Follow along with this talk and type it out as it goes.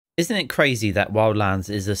Isn't it crazy that Wildlands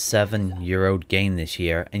is a 7-year-old game this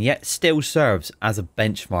year and yet still serves as a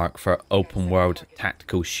benchmark for open world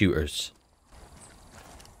tactical shooters?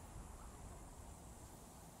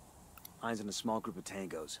 Eyes in a small group of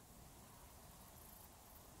tangos.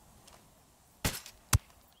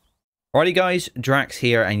 Alrighty guys, Drax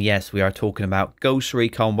here, and yes, we are talking about Ghost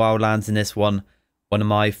Recon Wildlands in this one. One of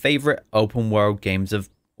my favourite open world games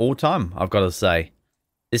of all time, I've got to say.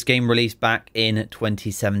 This game released back in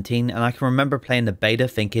 2017, and I can remember playing the beta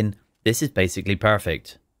thinking, this is basically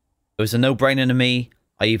perfect. It was a no-brainer to me.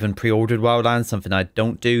 I even pre-ordered Wildlands, something I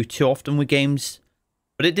don't do too often with games.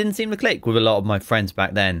 But it didn't seem to click with a lot of my friends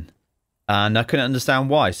back then. And I couldn't understand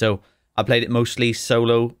why, so I played it mostly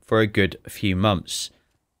solo for a good few months.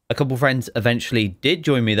 A couple friends eventually did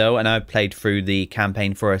join me though, and I played through the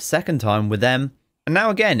campaign for a second time with them. And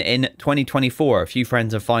now again, in 2024, a few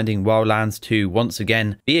friends are finding Wildlands to once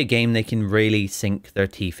again be a game they can really sink their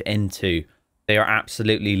teeth into. They are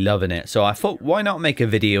absolutely loving it. So I thought, why not make a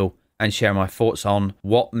video and share my thoughts on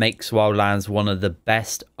what makes Wildlands one of the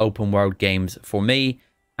best open world games for me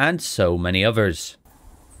and so many others.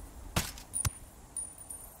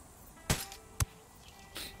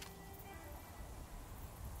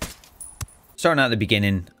 Starting at the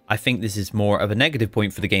beginning, I think this is more of a negative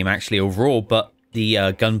point for the game actually overall, but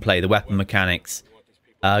the gunplay, the weapon mechanics.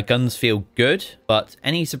 Guns feel good, but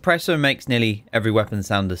any suppressor makes nearly every weapon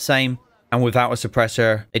sound the same. And without a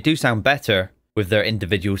suppressor, they do sound better with their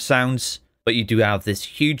individual sounds, but you do have this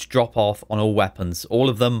huge drop off on all weapons. All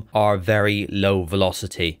of them are very low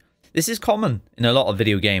velocity. This is common in a lot of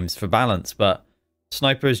video games for balance, but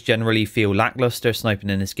snipers generally feel lackluster. Sniping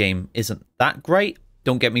in this game isn't that great.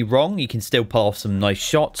 Don't get me wrong, you can still pull off some nice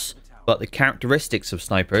shots, but the characteristics of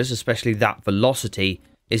snipers, especially that velocity,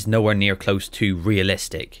 is nowhere near close to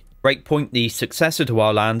realistic. Breakpoint, the successor to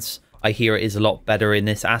Wildlands, I hear is a lot better in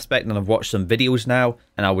this aspect, and I've watched some videos now,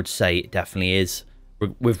 and I would say it definitely is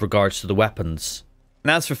with regards to the weapons. And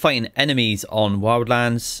as for fighting enemies on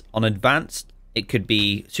Wildlands, on Advanced, it could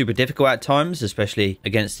be super difficult at times, especially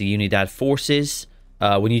against the Unidad forces,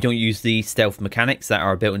 when you don't use the stealth mechanics that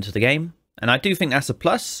are built into the game. And I do think that's a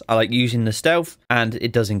plus. I like using the stealth, and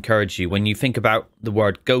it does encourage you. When you think about the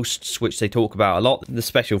word ghosts, which they talk about a lot, the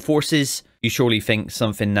special forces, you surely think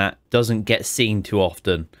something that doesn't get seen too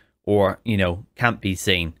often, or, you know, can't be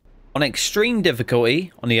seen. On extreme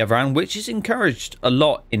difficulty, on the other hand, which is encouraged a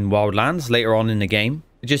lot in Wildlands later on in the game,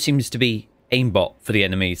 it just seems to be aimbot for the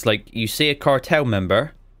enemies. Like, you see a cartel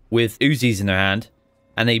member with Uzis in their hand,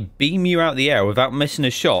 and they beam you out the air without missing a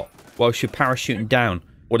shot whilst you're parachuting down.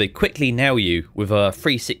 Or they quickly nail you with a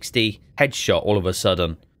 360 headshot all of a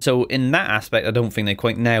sudden. So in that aspect, I don't think they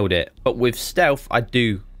quite nailed it. But with stealth, I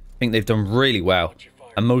do think they've done really well.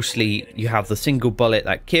 And mostly, you have the single bullet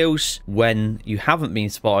that kills when you haven't been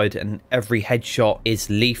spotted, and every headshot is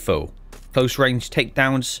lethal. Close range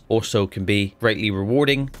takedowns also can be greatly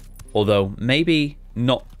rewarding, although maybe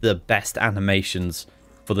not the best animations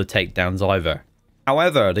for the takedowns either.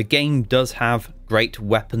 However, the game does have great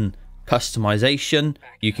weapon customization.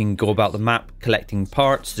 You can go about the map collecting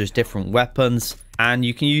parts, there's different weapons, and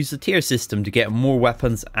you can use the tier system to get more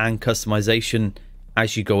weapons and customization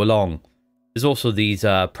as you go along. There's also these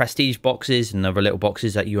prestige boxes and other little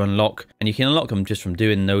boxes that you unlock, and you can unlock them just from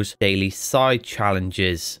doing those daily side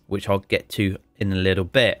challenges, which I'll get to in a little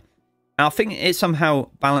bit. And I think it somehow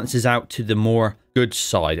balances out to the more good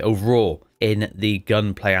side overall in the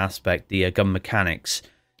gunplay aspect, the gun mechanics.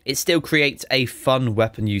 It still creates a fun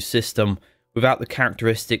weapon use system without the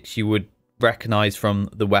characteristics you would recognize from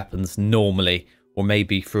the weapons normally, or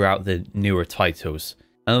maybe throughout the newer titles.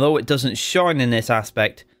 And although it doesn't shine in this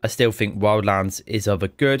aspect, I still think Wildlands is of a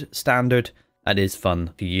good standard that is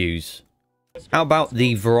fun to use. How about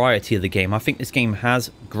the variety of the game? I think this game has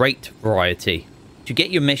great variety. To get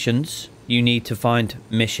your missions, you need to find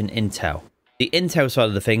mission intel. The intel side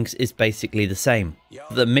of the things is basically the same.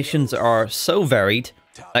 The missions are so varied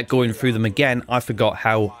that going through them again, I forgot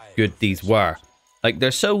how good these were. Like,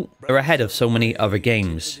 they're ahead of so many other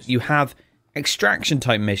games. You have extraction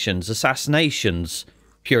type missions, assassinations,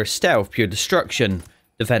 pure stealth, pure destruction,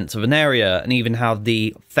 defense of an area, and even have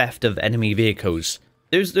the theft of enemy vehicles.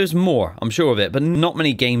 There's more, I'm sure of it, but not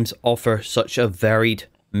many games offer such a varied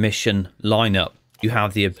mission lineup. You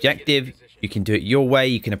have the objective, you can do it your way,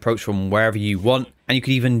 you can approach from wherever you want, and you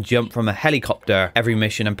could even jump from a helicopter every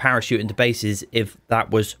mission and parachute into bases if that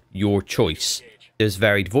was your choice. There's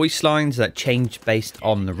varied voice lines that change based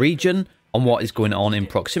on the region, on what is going on in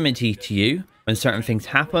proximity to you, when certain things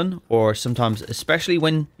happen, or sometimes, especially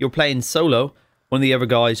when you're playing solo, one of the other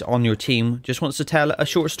guys on your team just wants to tell a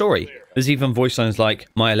short story. There's even voice lines like,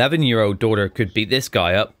 my 11-year-old daughter could beat this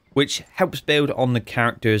guy up, which helps build on the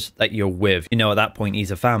characters that you're with. You know, at that point,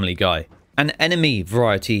 he's a family guy. And enemy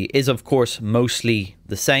variety is, of course, mostly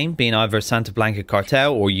the same, being either Santa Blanca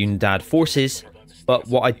Cartel or Unidad forces. But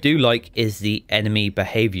what I do like is the enemy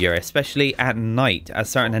behavior, especially at night, as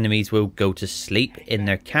certain enemies will go to sleep in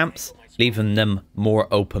their camps, leaving them more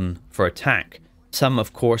open for attack. Some,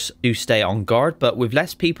 of course, do stay on guard, but with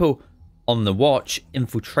less people on the watch,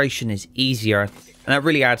 infiltration is easier, and that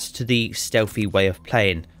really adds to the stealthy way of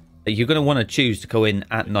playing. You're going to want to choose to go in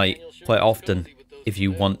at night quite often if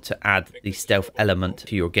you want to add the stealth element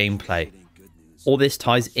to your gameplay. All this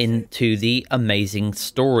ties into the amazing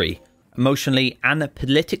story. Emotionally and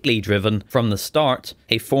politically driven from the start,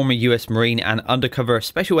 a former US Marine and undercover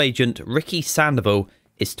special agent Ricky Sandoval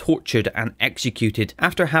is tortured and executed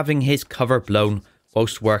after having his cover blown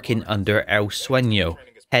whilst working under El Sueño,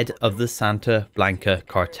 head of the Santa Blanca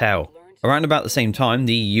cartel. Around about the same time,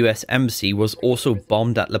 the US Embassy was also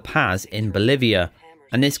bombed at La Paz in Bolivia,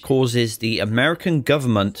 and this causes the American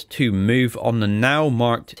government to move on the now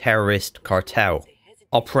marked terrorist cartel.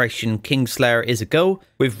 Operation Kingslayer is a go,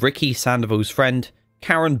 with Ricky Sandoval's friend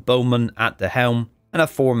Karen Bowman at the helm, and a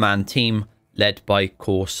 4-man team led by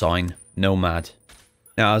call sign Nomad.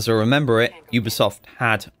 Now, as I remember it, Ubisoft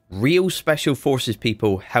had real special forces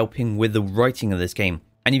people helping with the writing of this game.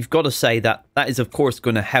 And you've got to say that that is, of course,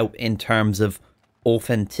 going to help in terms of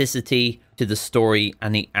authenticity to the story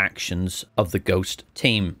and the actions of the Ghost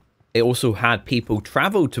team. It also had people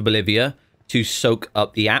travel to Bolivia to soak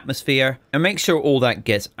up the atmosphere and make sure all that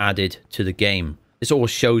gets added to the game. This all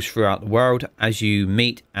shows throughout the world as you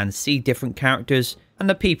meet and see different characters and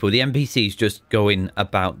the people, the NPCs, just going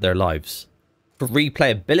about their lives. For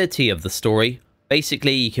replayability of the story,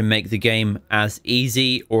 basically you can make the game as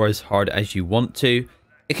easy or as hard as you want to.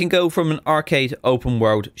 It can go from an arcade open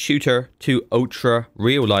world shooter to ultra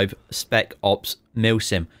real life spec ops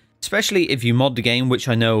milsim, especially if you mod the game, which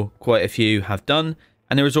I know quite a few have done.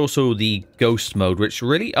 And there is also the ghost mode, which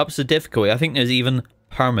really ups the difficulty. I think there's even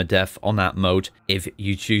permadeath on that mode if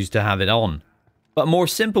you choose to have it on. But a more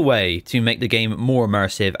simple way to make the game more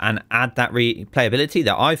immersive and add that replayability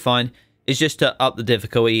that I find is just to up the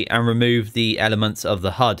difficulty and remove the elements of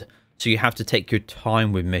the HUD. So you have to take your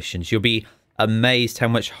time with missions. You'll be amazed how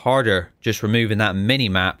much harder just removing that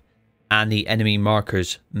mini-map and the enemy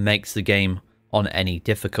markers makes the game on any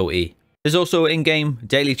difficulty. There's also in-game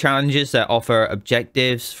daily challenges that offer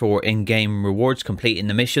objectives for in-game rewards completing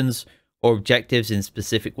the missions, or objectives in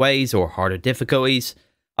specific ways or harder difficulties.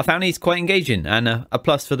 I found these quite engaging and a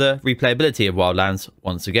plus for the replayability of Wildlands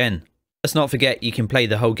once again. Let's not forget you can play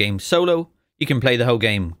the whole game solo, you can play the whole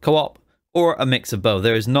game co-op, or a mix of both.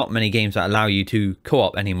 There is not many games that allow you to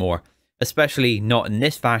co-op anymore, especially not in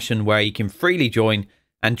this fashion where you can freely join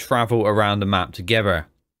and travel around the map together.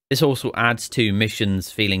 This also adds to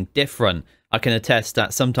missions feeling different. I can attest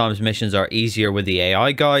that sometimes missions are easier with the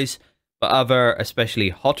AI guys, but other, especially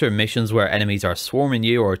hotter missions where enemies are swarming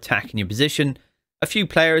you or attacking your position, a few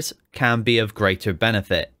players can be of greater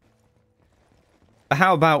benefit. But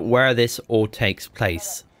how about where this all takes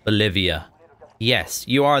place? Bolivia. Yes,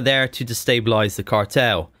 you are there to destabilize the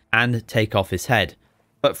cartel and take off his head.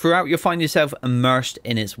 But throughout you'll find yourself immersed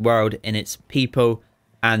in its world, in its people,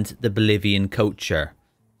 and the Bolivian culture.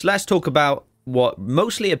 So let's talk about what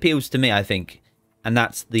mostly appeals to me, I think, and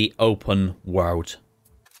that's the open world.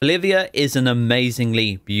 Bolivia is an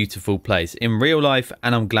amazingly beautiful place in real life,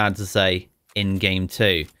 and I'm glad to say in game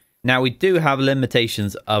too. Now, we do have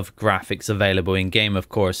limitations of graphics available in game, of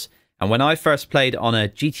course, and when I first played on a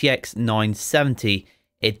GTX 970,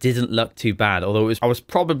 it didn't look too bad, although I was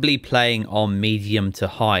probably playing on medium to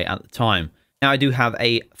high at the time. Now I do have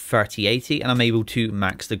a 3080 and I'm able to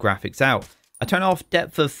max the graphics out. I turn off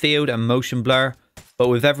depth of field and motion blur, but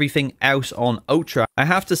with everything else on ultra, I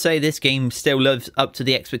have to say this game still lives up to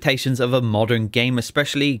the expectations of a modern game,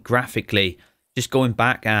 especially graphically. Just going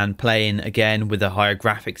back and playing again with the higher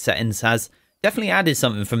graphics settings has definitely added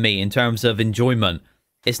something for me in terms of enjoyment.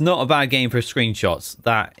 It's not a bad game for screenshots,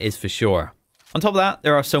 that is for sure. On top of that,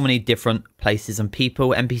 there are so many different places and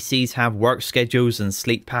people. NPCs have work schedules and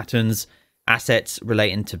sleep patterns. Assets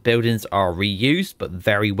relating to buildings are reused, but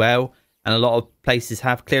very well. And a lot of places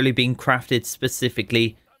have clearly been crafted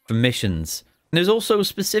specifically for missions. And there's also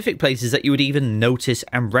specific places that you would even notice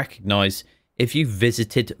and recognize if you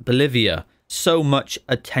visited Bolivia. So much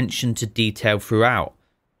attention to detail throughout.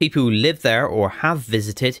 People who live there or have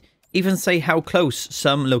visited even say how close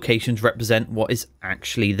some locations represent what is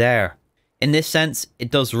actually there. In this sense,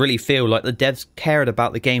 it does really feel like the devs cared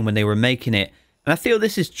about the game when they were making it. And I feel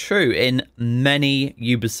this is true in many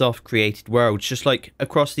Ubisoft created worlds, just like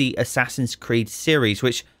across the Assassin's Creed series,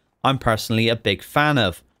 which I'm personally a big fan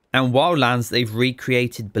of. And Wildlands, they've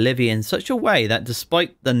recreated Bolivia in such a way that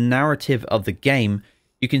despite the narrative of the game,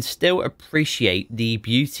 you can still appreciate the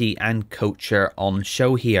beauty and culture on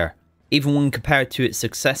show here. Even when compared to its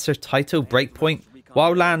successor title, Breakpoint,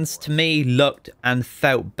 Wildlands to me looked and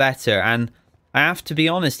felt better. And I have to be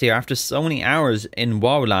honest here, after so many hours in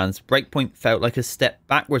Wildlands, Breakpoint felt like a step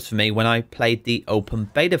backwards for me when I played the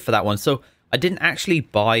open beta for that one. So I didn't actually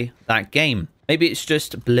buy that game. Maybe it's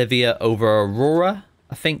just Bolivia over Aurora.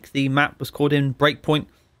 I think the map was called in Breakpoint.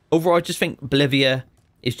 Overall, I just think Bolivia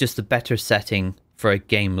is just a better setting for a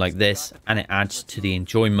game like this, and it adds to the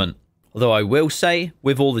enjoyment. Although I will say,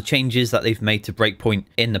 with all the changes that they've made to Breakpoint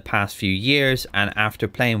in the past few years, and after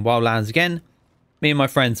playing Wildlands again, me and my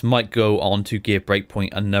friends might go on to give Breakpoint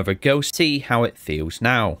another go, see how it feels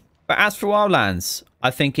now. But as for Wildlands,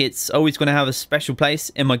 I think it's always going to have a special place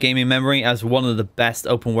in my gaming memory as one of the best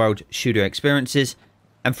open world shooter experiences.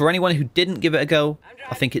 And for anyone who didn't give it a go,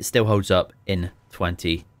 I think it still holds up in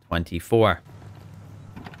 2024.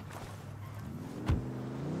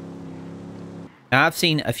 Now, I've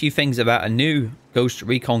seen a few things about a new Ghost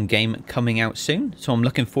Recon game coming out soon, so I'm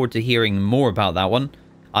looking forward to hearing more about that one.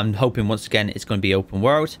 I'm hoping once again it's going to be open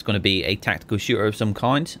world, it's going to be a tactical shooter of some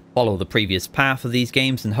kind, follow the previous path of these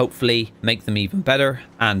games and hopefully make them even better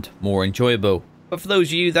and more enjoyable. But for those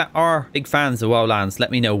of you that are big fans of Wildlands,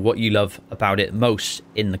 let me know what you love about it most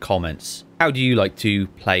in the comments. How do you like to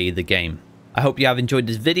play the game? I hope you have enjoyed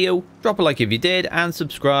this video. Drop a like if you did and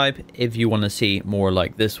subscribe if you want to see more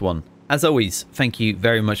like this one. As always, thank you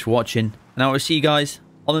very much for watching, and I will see you guys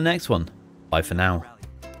on the next one. Bye for now.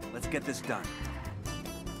 Let's get this done.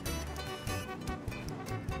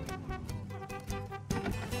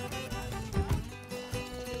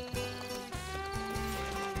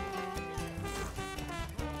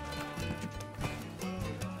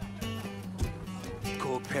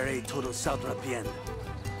 Coopere todo saldrá bien.